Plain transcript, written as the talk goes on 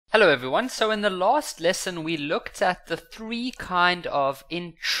Hello everyone. So in the last lesson we looked at the three kind of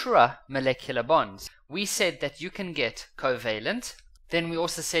intramolecular bonds. We said that you can get covalent, then we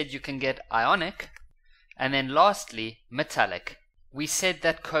also said you can get ionic, and then lastly metallic. We said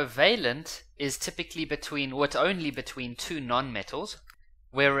that covalent is typically only between two nonmetals,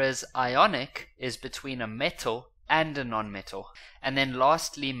 whereas ionic is between a metal and a nonmetal. And then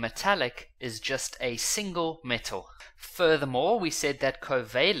lastly, metallic is just a single metal. Furthermore, we said that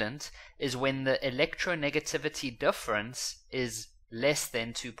covalent is when the electronegativity difference is less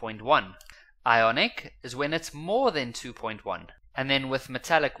than 2.1. Ionic is when it's more than 2.1. And then with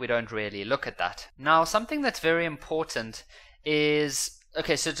metallic, we don't really look at that. Now, something that's very important is,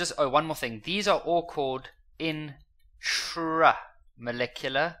 one more thing. These are all called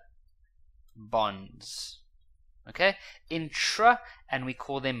intramolecular bonds. Okay, intra, and we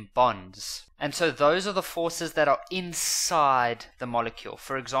call them bonds. And so those are the forces that are inside the molecule.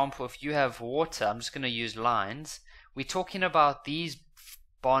 For example, if you have water, I'm just going to use lines, we're talking about these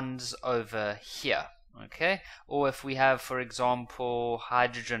bonds over here. Okay, or if we have, for example,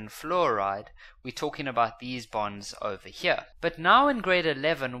 hydrogen fluoride, we're talking about these bonds over here. But now in grade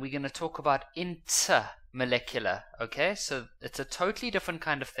 11, we're going to talk about intermolecular. Okay, so it's a totally different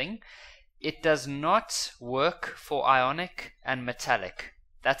kind of thing. It does not work for ionic and metallic.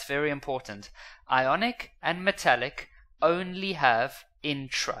 That's very important. Ionic and metallic only have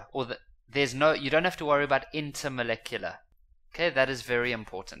intra, or you don't have to worry about intermolecular. Okay, that is very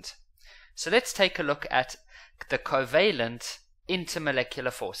important. So let's take a look at the covalent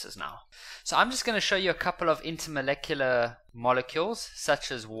intermolecular forces now. So I'm just going to show you a couple of intermolecular molecules such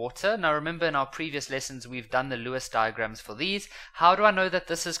as water. Now remember, in our previous lessons we've done the Lewis diagrams for these. How do I know that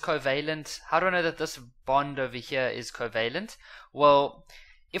this is covalent? How do I know that this bond over here is covalent? Well,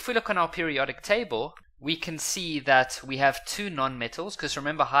 if we look on our periodic table, we can see that we have two nonmetals, because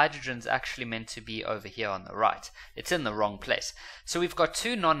remember, hydrogen's actually meant to be over here on the right. It's in the wrong place. So we've got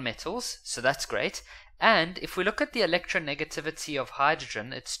two nonmetals, so that's great. And if we look at the electronegativity of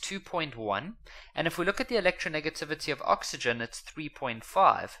hydrogen, it's 2.1. And if we look at the electronegativity of oxygen, it's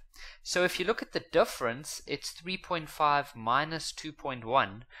 3.5. So if you look at the difference, it's 3.5 minus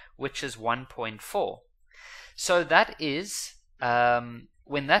 2.1, which is 1.4. So that is,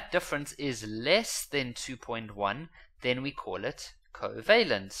 when that difference is less than 2.1, then we call it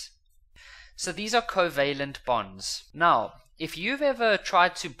covalent. So these are covalent bonds. Now, if you've ever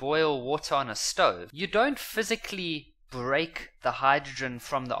tried to boil water on a stove, you don't physically break the hydrogen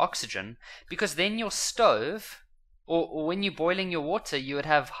from the oxygen, because then your stove, or when you're boiling your water, you would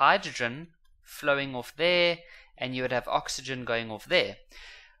have hydrogen flowing off there, and you would have oxygen going off there.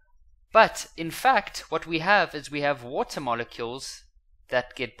 But in fact, what we have is we have water molecules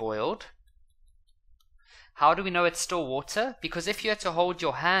that get boiled. How do we know it's still water? Because if you had to hold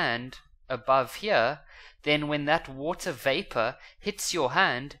your hand above here, then when that water vapor hits your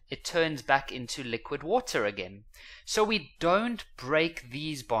hand, it turns back into liquid water again. So we don't break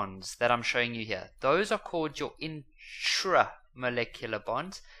these bonds that I'm showing you here. Those are called your intramolecular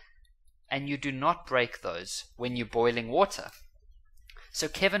bonds, and you do not break those when you're boiling water. So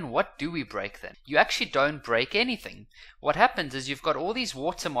Kevin, what do we break then? You actually don't break anything. What happens is you've got all these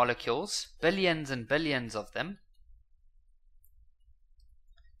water molecules, billions and billions of them,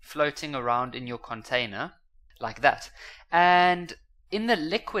 floating around in your container like that. And in the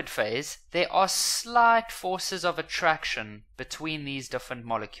liquid phase, there are slight forces of attraction between these different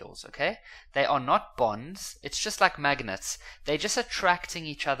molecules, okay? They are not bonds. It's just like magnets. They're just attracting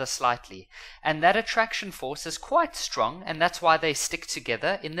each other slightly. And that attraction force is quite strong, and that's why they stick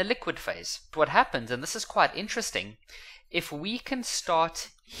together in the liquid phase. What happens, and this is quite interesting, if we can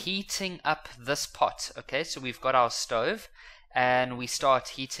start heating up this pot, okay? So we've got our stove, and we start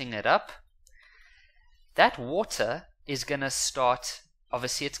heating it up, that water is going to start,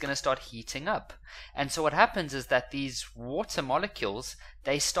 obviously it's going to start heating up. And so what happens is that these water molecules,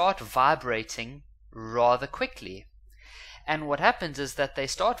 they start vibrating rather quickly. And what happens is that they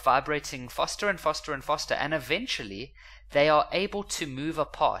start vibrating faster and faster and faster, and eventually they are able to move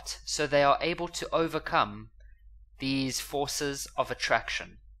apart. So they are able to overcome these forces of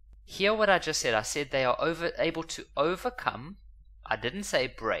attraction. Hear what I just said. I said they are able to overcome. I didn't say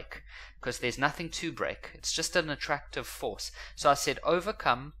break, because there's nothing to break. It's just an attractive force. So I said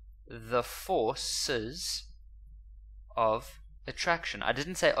overcome the forces of attraction. I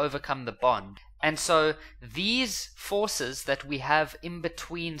didn't say overcome the bond. And so these forces that we have in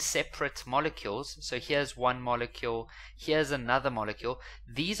between separate molecules, so here's one molecule, here's another molecule,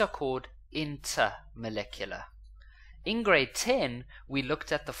 these are called intermolecular. In grade 10, we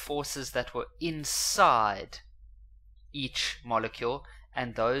looked at the forces that were inside each molecule,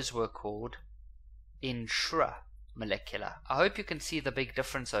 and those were called intramolecular. I hope you can see the big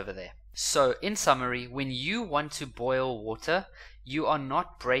difference over there. So, in summary, when you want to boil water, you are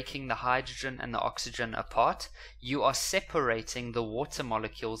not breaking the hydrogen and the oxygen apart. You are separating the water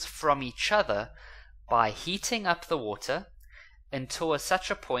molecules from each other by heating up the water until such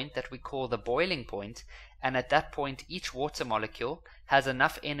a point that we call the boiling point, and at that point each water molecule has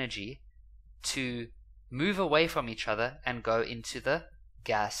enough energy to move away from each other and go into the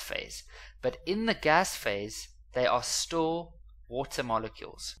gas phase. But in the gas phase, they are still water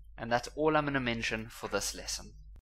molecules. And that's all I'm going to mention for this lesson.